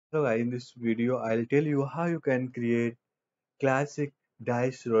So in this video, I'll tell you how you can create classic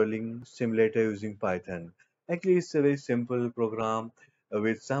dice rolling simulator using Python. Actually, it's a very simple program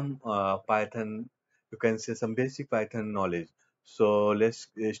with some Python, you can say some basic Python knowledge. So let's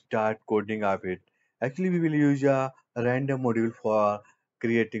start coding of it. Actually, we will use a random module for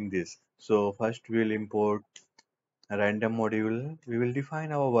creating this. So first we'll import a random module. We will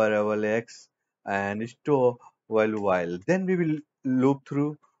define our variable x and store while. Then we will loop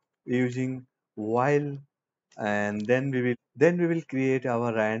through using while, and then we will create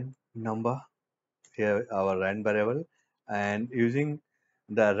our rand number here, our rand variable, and using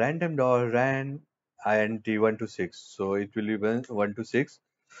the random dot rand int 1 to 6, so it will be 1 to 6.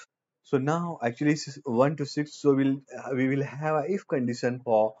 So now actually this is 1 to 6, so we will have a if condition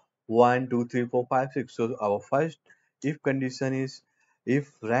for 1 2 3 4 5 6. So our first if condition is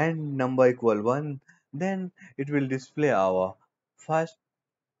if rand number equal 1, then it will display our first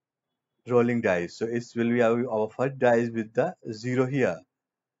rolling dice. So it will be our first dice with the 0 here.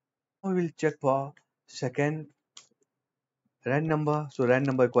 Now we will check for second rand number. So rand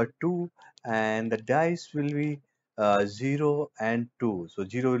number equal 2, and the dice will be 0 and 2. So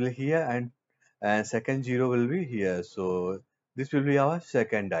 0 will be here, and second 0 will be here. So this will be our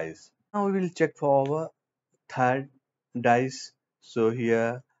second dice. Now we will check for our third dice. So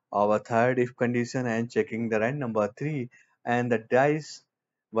here our third if condition and checking the rand number 3, and the dice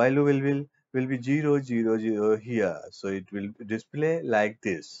value will be 0 0 0 here. So it will display like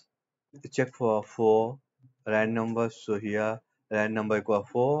this. Check for 4 rand numbers. So here rand number equal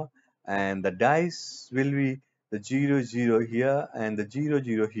 4, and the dice will be the 0 0 here and the 0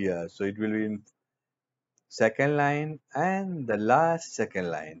 0 here. So it will be in second line and the last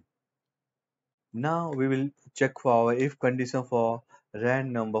second line. Now we will check for our if condition for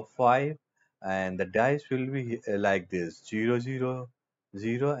rand number 5, and the dice will be like this: 0 0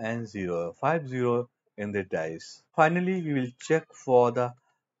 0 and 0 5 0 in the dice. Finally, we will check for the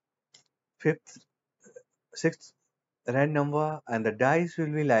fifth sixth rand number, and the dice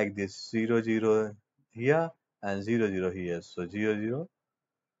will be like this: 0 0 here and 0 0 here. So 0 0,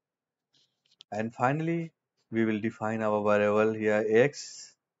 and finally we will define our variable here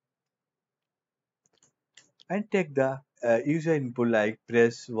x and take the user input like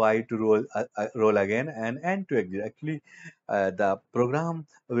press Y to roll again and N to exit. Actually, the program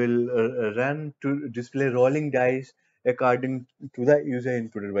will run to display rolling dice according to the user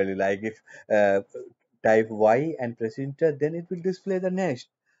input value. Like if type Y and press enter, then it will display the next.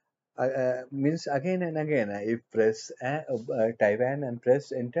 Means again and again. If press type N and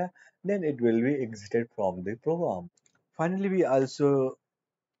press enter, then it will be exited from the program. Finally, we also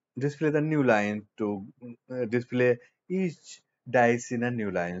display the new line to display each dice in a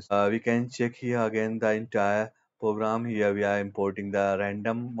new line. We can check here again the entire program. Here we are importing the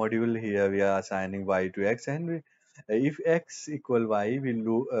random module. Here we are assigning y to x, and if x equal y,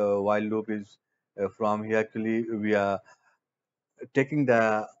 while loop is from here. Actually, we are taking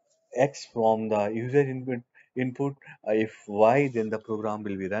the x from the user input. If y, then the program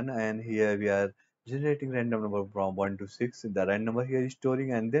will be run, and here we are generating random number from 1 to 6. The random number here is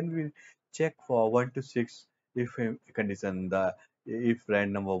storing, and then we check for 1 to 6 if condition. The if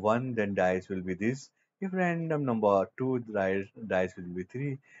random number 1, then dice will be this. If random number 2, dice will be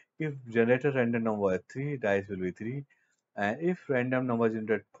 3. If generator random number 3, dice will be 3. And if random number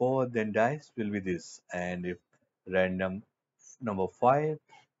generated 4, then dice will be this. And if random number 5,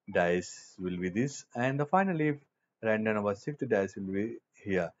 dice will be this, and the finally random number 6, dice will be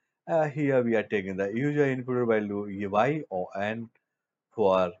here. Here we are taking the user input value y or n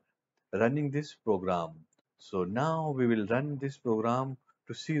for running this program. So now we will run this program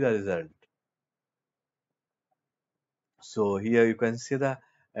to see the result. So here you can see the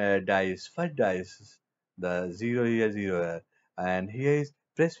dice, first dice, the 0 here, 0 here, and here is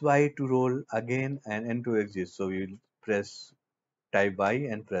press y to roll again and n to exit. So we will press type y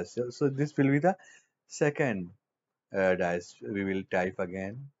and press. So this will be the second dice. We will type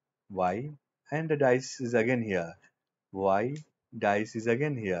again y, and the dice is again here. Y, dice is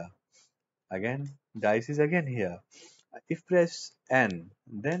again here. Again, dice is again here. If press n,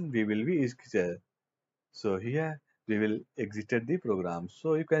 then we will be exit. So here we will exited the program.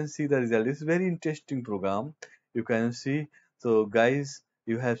 So you can see the result. It's very interesting program. You can see. So guys,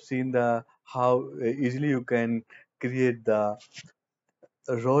 you have seen the how easily you can create the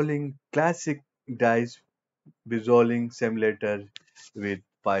rolling classic dice resolving simulator with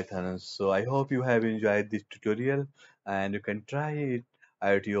Python. So I hope you have enjoyed this tutorial, and you can try it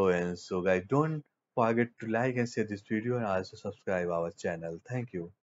at your end. So guys, don't forget to like and share this video and also subscribe our channel. Thank you.